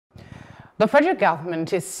The federal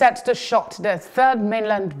government is set to shut the Third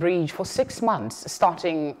Mainland Bridge for 6 months,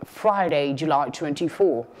 starting Friday, July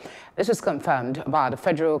 24. This was confirmed by the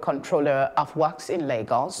Federal Controller of Works in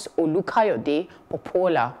Lagos, Olukayode,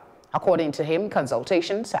 Popoola. According to him,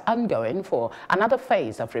 consultations are ongoing for another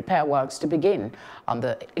phase of repair works to begin on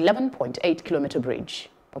the 11.8-kilometer bridge.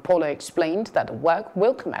 Popoola explained that the work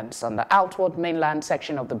will commence on the outward mainland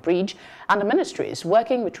section of the bridge, and the ministry is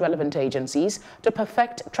working with relevant agencies to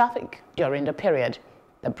perfect traffic during the period.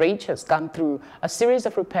 The bridge has gone through a series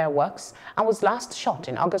of repair works and was last shut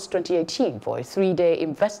in August 2018 for a 3-day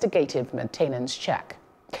investigative maintenance check.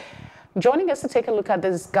 Joining us to take a look at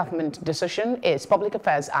this government decision is public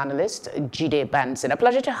affairs analyst Jide Benson. A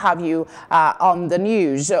pleasure to have you on the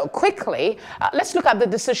news. Quickly, let's look at the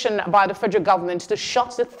decision by the federal government to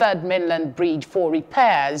shut the Third Mainland Bridge for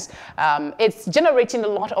repairs. It's generating a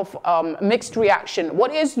lot of mixed reaction.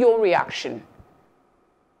 What is your reaction?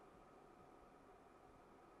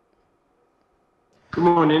 Good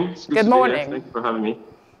morning. Good morning. Thank you for having me.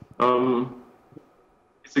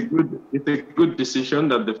 It's a good decision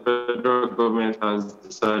that the federal government has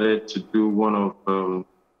decided to do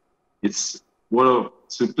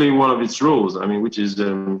to play one of its roles. I mean, which is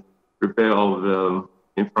repair of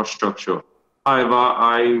infrastructure. However,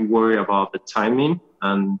 I worry about the timing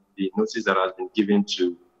and the notice that has been given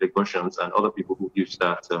to Lagosians and other people who use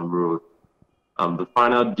that road. The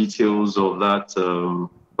final details of that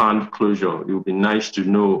planned closure, it would be nice to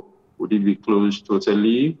know. Would it be closed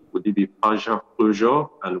totally? Would it be partial closure?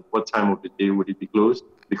 And what time of the day would it be closed?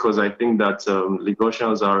 Because I think that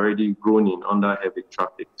Lagosians are already groaning under heavy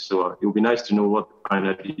traffic. So it would be nice to know what the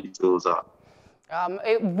final details are.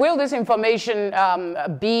 Will this information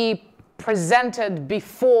be presented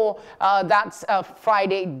before that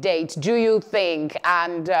Friday date, do you think?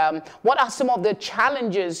 And what are some of the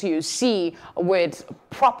challenges you see with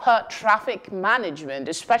proper traffic management,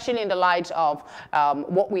 especially in the light of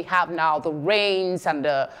what we have now, the rains and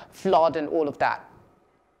the flood and all of that?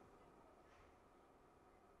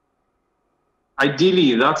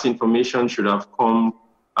 Ideally, that information should have come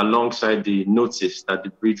alongside the notice that the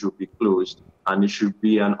bridge will be closed, and it should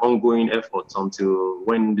be an ongoing effort until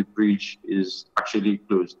when the bridge is actually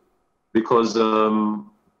closed. Because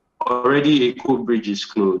already Eko Bridge is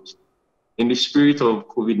closed. In the spirit of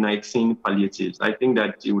COVID-19 palliatives, I think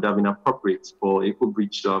that it would have been appropriate for Eko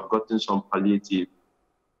Bridge to have gotten some palliative.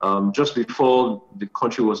 Just before the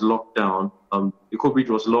country was locked down, Eko Bridge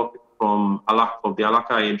was locked from the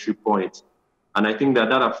Alaka entry point. And I think that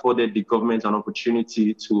afforded the government an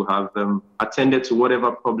opportunity to have attended to whatever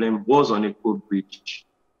problem was on Eko Bridge.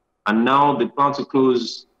 And now the plan to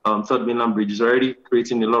close Third Mainland Bridge is already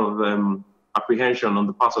creating a lot of apprehension on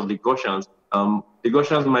the part of Lagosians.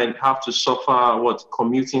 Lagosians might have to suffer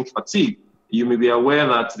commuting fatigue. You may be aware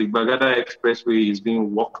that the Bagada Expressway is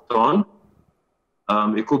being worked on.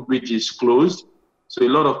 Eko Bridge is closed. So a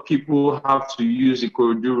lot of people have to use the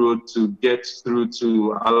Ikorodu Road to get through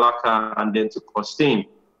to Alaka and then to Costain.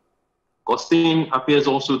 Costain appears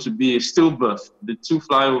also to be a stillbirth. The two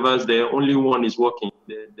flyovers there, only one is working.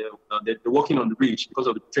 They're working on the bridge because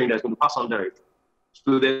of the train that's going to pass under it.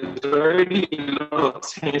 So there's already a lot of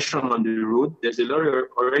tension on the road. There's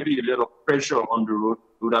already a lot of pressure on the road.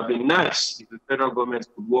 It would have been nice if the federal government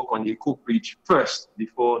could work on the Eko Bridge first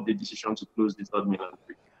before the decision to close the Third Mainland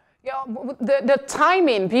Bridge. Yeah, the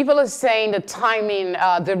timing, people are saying the timing,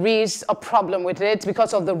 there is a problem with it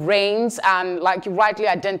because of the rains and, like you rightly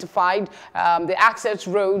identified, the access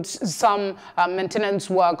roads, some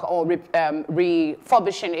maintenance work or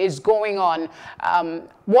refurbishing is going on.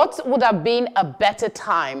 What would have been a better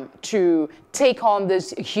time to take on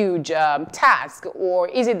this huge task, or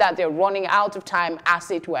is it that they're running out of time,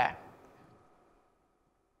 as it were?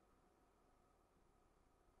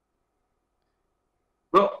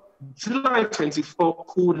 Well, July 24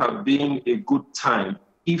 could have been a good time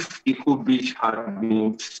if Eko Bridge had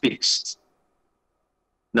been fixed.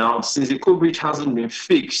 Now, since Eko Bridge hasn't been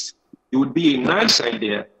fixed, it would be a nice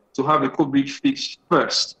idea to have Eko Bridge fixed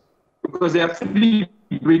first, because there are 3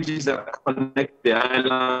 bridges that connect the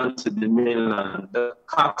island to the mainland: the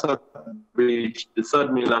Carter Bridge, the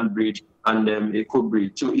Third Mainland Bridge, and Eko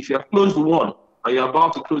Bridge. So if you have closed one and you're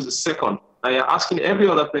about to close the second, and you're asking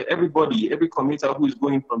every commuter who is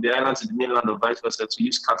going from the island to the mainland or vice versa to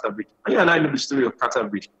use Carter Bridge. And you and I know the story of Carter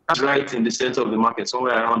Bridge. That's right in the center of the market,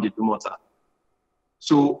 somewhere around the Dumota.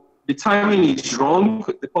 So the timing is wrong,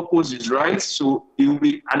 the purpose is right. So it will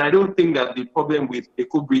be, and I don't think that the problem with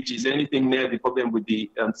Eko Bridge is anything near the problem with the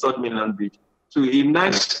Third Mainland Bridge. So a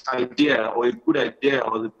nice idea or a good idea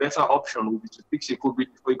or the better option would be to fix Eko Bridge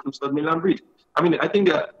before you close Third Mainland Bridge. I mean, I think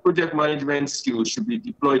that project management skills should be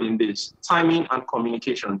deployed in this. Timing and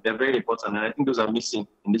communication, they're very important, and I think those are missing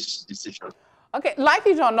in this decision. Okay, like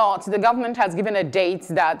it or not, the government has given a date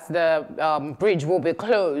that the bridge will be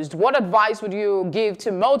closed. What advice would you give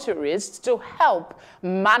to motorists to help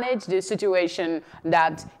manage the situation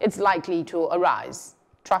that it's likely to arise,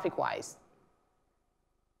 traffic-wise?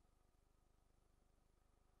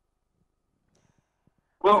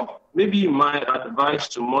 Well, maybe my advice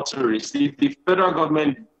to motorists, if the federal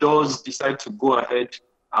government does decide to go ahead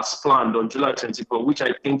as planned on July 24, which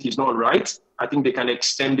I think is not right, I think they can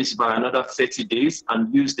extend this by another 30 days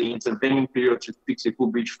and use the intervening period to fix the full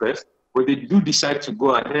bridge first. But they do decide to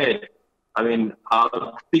go ahead, I mean,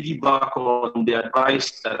 I'll piggyback on the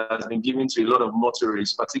advice that has been given to a lot of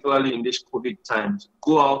motorists, particularly in these COVID times.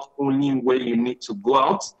 Go out only where you need to go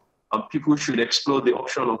out. People should explore the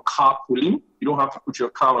option of carpooling. You don't have to put your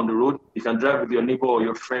car on the road. You can drive with your neighbor or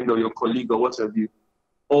your friend or your colleague or whatever you.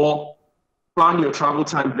 Or plan your travel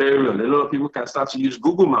time very well. A lot of people can start to use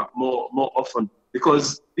Google Map more often,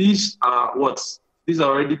 because these are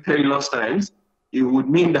already perilous times. It would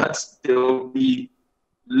mean that there will be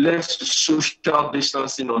less social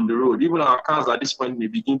distancing on the road. Even our cars at this point may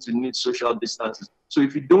begin to need social distances. So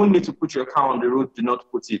if you don't need to put your car on the road, do not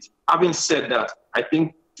put it. Having said that, I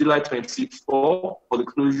think July 24 for the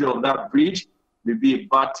closure of that bridge will be a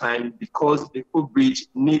bad time, because the full bridge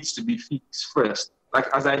needs to be fixed first. Like,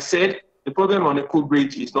 as I said, the problem on the Cool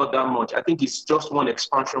Bridge is not that much. I think it's just one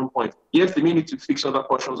expansion point. Yes, they may need to fix other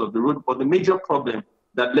portions of the road, but the major problem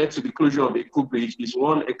that led to the closure of the Cool Bridge is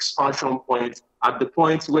one expansion point, at the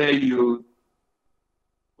point where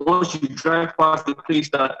once you drive past the place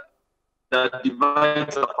that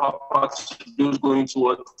divides the parts, those going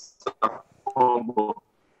towards Congo.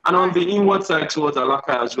 And on the inward side towards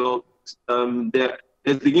Alaka as well,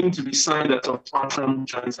 there's beginning to be signs that some expansion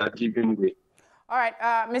joints are giving way. All right,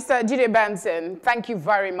 Mr. Jide Benson, thank you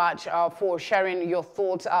very much for sharing your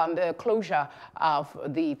thoughts on the closure of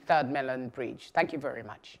the Third Mainland Bridge. Thank you very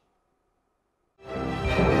much.